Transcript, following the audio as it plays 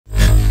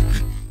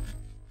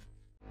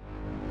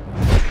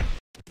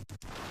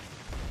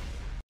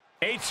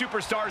8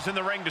 superstars in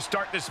the ring to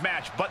start this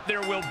match, but there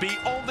will be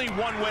only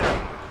one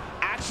winner.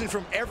 Action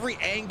from every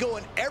angle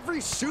and every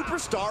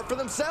superstar for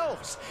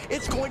themselves.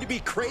 It's going to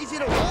be crazy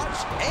to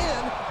watch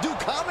and do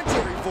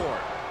commentary for.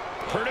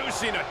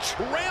 Producing a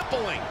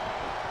trampling.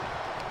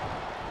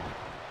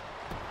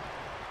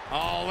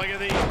 Oh, look at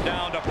these.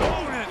 Down to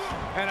opponent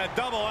and a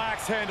double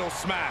axe handle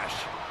smash.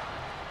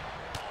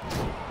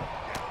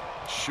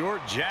 Short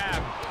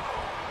jab.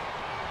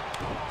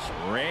 Just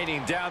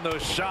raining down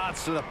those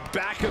shots to the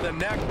back of the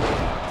neck.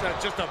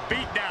 Just a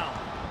beat down.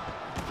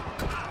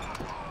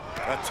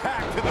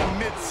 Attack to the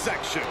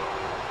midsection.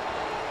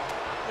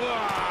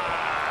 Oh,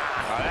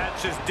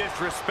 that's just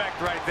disrespect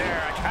right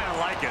there. I kind of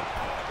like it.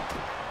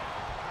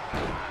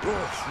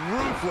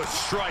 Ruthless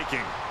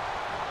striking.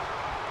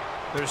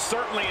 There's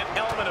certainly an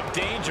element of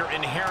danger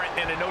inherent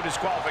in a no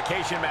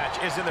disqualification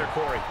match, isn't there,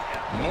 Corey?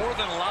 More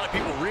than a lot of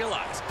people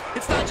realize.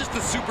 It's not just the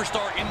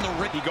superstar in the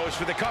ring. He goes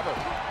for the cover.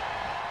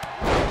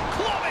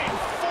 Clubbing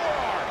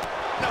forearm.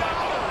 No,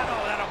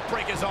 that'll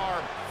break his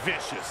arm.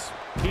 Vicious.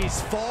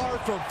 He's far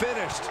from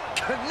finished.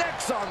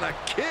 Connects on the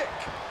kick.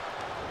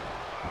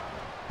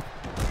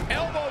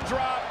 Elbow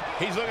drop.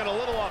 He's looking a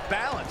little off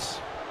balance.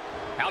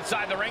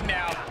 Outside the ring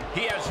now.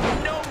 He has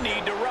no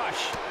need to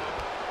rush.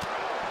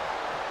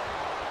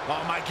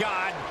 Oh, my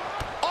God.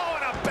 Oh,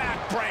 and a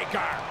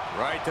backbreaker.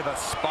 Right to the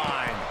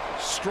spine.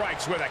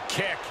 Strikes with a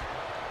kick.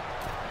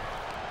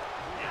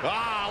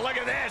 Ah, look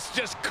at this.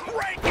 Just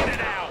cranking it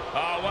out.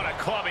 Oh, what a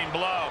clubbing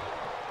blow.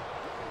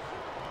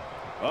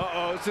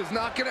 Uh-oh, this is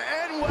not going to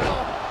end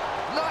well.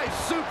 Nice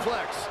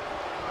suplex.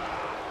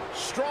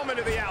 Strowman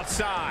to the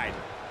outside.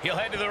 He'll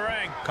head to the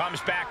ring. Comes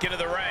back into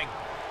the ring.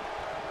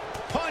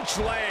 Punch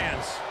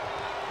lands.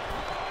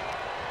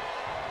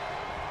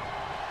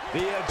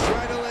 The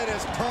adrenaline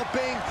is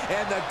pumping,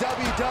 and the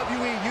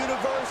WWE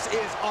Universe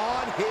is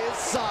on his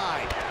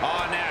side.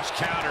 Oh, Nash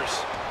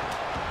counters.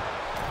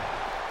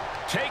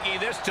 Taking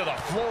this to the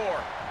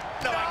floor.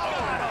 No,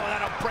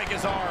 that'll break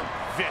his arm.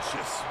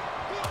 Vicious.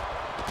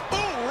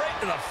 Ooh, right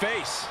to the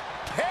face.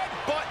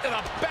 Headbutt to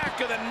the back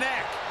of the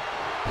neck.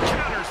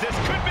 Counters. This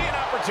could be an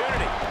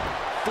opportunity.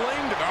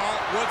 Flamed. Oh,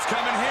 what's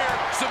coming here?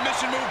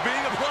 Submission move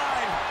being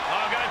applied.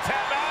 Oh, gonna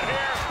tap out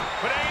here,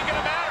 but it ain't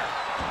gonna matter.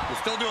 Will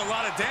still do a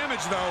lot of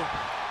damage, though.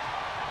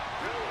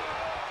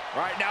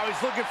 Right now, he's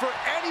looking for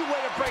any way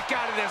to break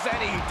out of this,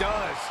 and he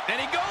does.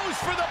 And he goes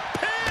for the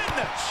pin.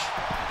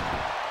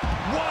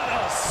 What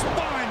a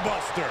spine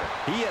buster.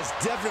 He is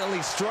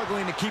definitely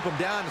struggling to keep him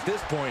down at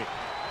this point.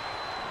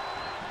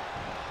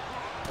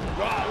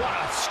 Oh, what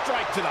a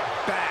strike to the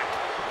back.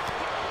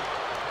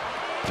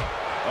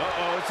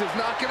 Uh-oh, this is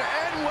not going to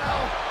end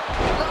well.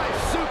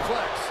 Nice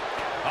suplex.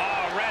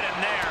 Oh, read him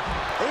there.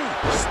 Ooh,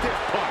 stiff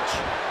punch.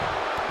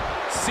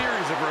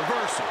 Series of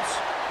reversals.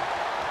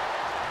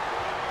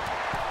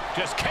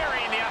 Just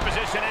carrying the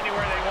opposition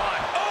anywhere they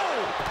want.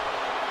 Oh!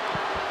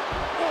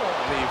 Oh,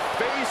 the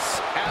face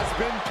has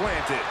been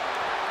planted.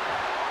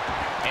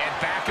 And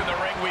back in the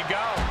ring we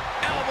go.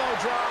 Elbow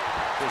drop.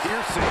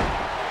 Piercing.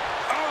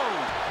 Oh!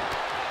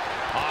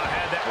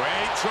 Had that.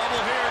 Wait,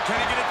 trouble here. Can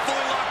he get it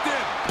fully locked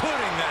in?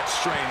 Putting that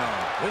strain on.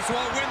 This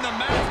won't win the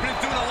match, but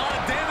it's doing a lot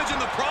of damage in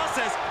the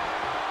process.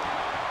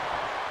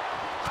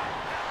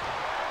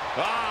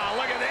 Ah,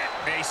 look at that.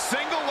 A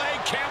single leg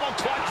camel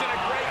clutch and a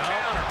great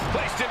counter.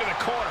 Placed into the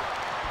corner.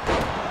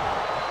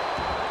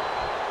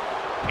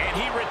 And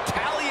he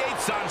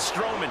retaliates on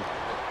Strowman.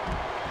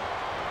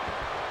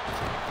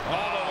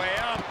 All the way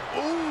up.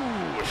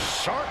 Ooh,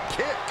 sharp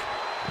kick.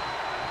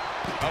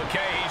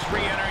 Okay, he's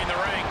re-entering the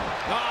ring.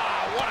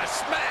 Ah, what a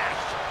smash.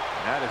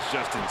 That is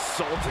just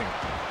insulting.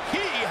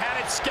 He had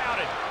it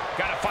scouted.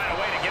 Got to find a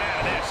way to get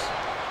out of this.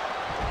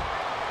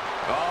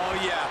 Oh,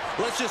 yeah.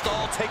 Let's just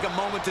all take a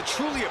moment to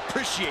truly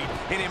appreciate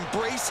and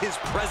embrace his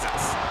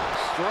presence.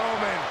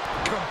 Strowman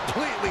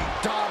completely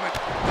dominant.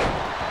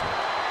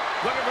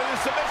 Looking for the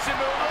submission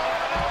move.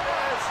 Oh, there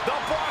it is. The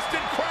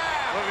Boston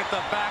Crab. Look at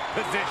the back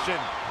position.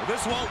 Well,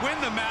 this won't win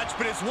the match,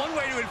 but it's one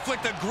way to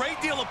inflict a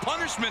great deal of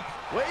punishment.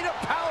 Way to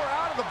power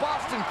out of the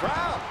Boston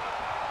Crab.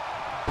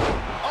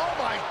 Oh,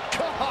 my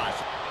gosh.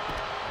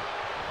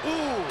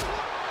 Ooh.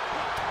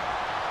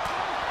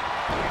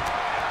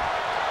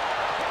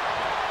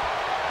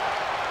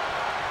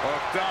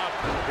 Hooked up.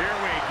 Here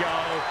we go.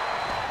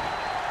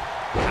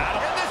 And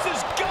this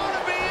is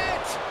gonna be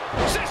it.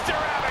 Sister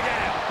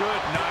Abigail.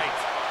 Good night.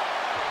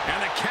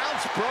 And the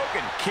count's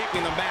broken,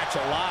 keeping the match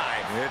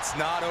alive. It's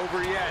not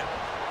over yet.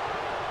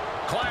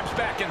 Climbs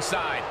back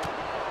inside.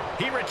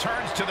 He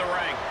returns to the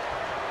ring.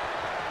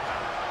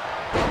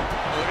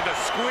 Look at the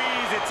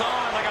squeeze. It's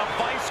on like a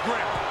vice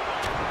grip.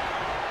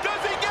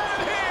 Does he get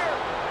him here?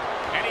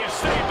 And he is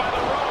saved by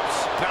the ropes.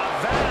 Now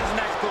that is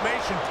an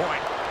exclamation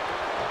point.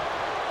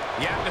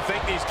 You have to think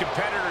these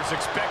competitors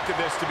expected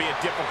this to be a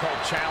difficult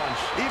challenge.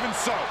 Even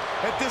so,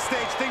 at this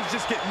stage, things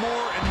just get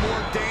more and more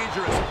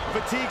dangerous.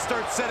 Fatigue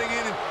starts setting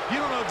in, and you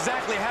don't know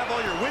exactly have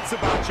all your wits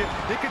about you.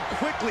 It could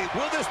quickly,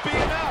 will this be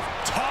enough?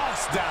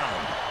 Toss down.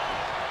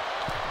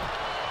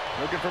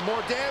 Looking for more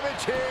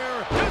damage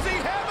here. Does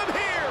he have him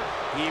here? spear.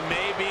 He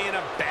may be in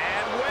a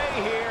bad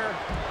way here.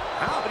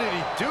 How did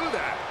he do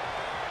that?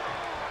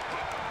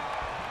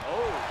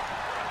 Oh.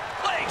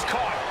 Legs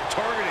caught.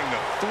 Targeting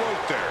the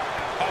throat there.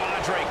 Oh,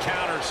 Andre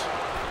counters.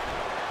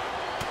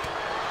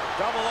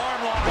 Double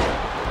arm lock.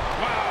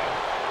 Wow.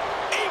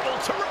 Able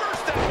to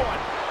reverse that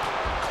one.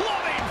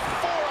 Clubbing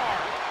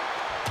forearm.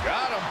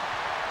 Got him.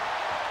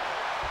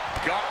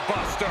 Gut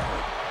buster.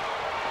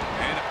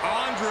 And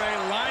Andre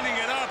lining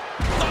it up.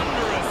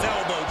 Thunderous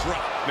elbow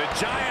drop. The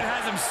Giant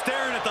has him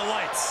staring at the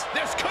lights.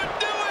 This could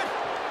do it.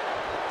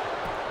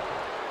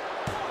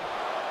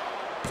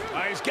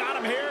 He's got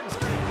him here.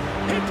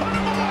 He put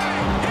him away.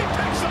 He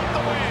picks up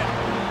the win.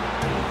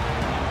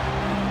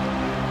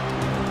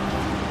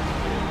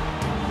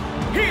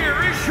 Here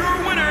is your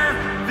winner,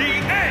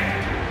 the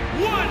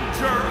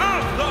Wonder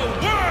of the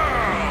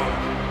World,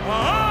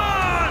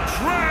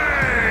 Andre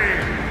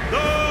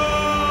the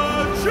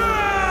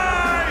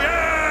Giant!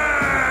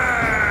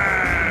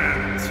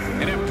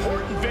 An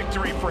important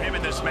victory for him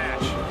in this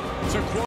match. To quote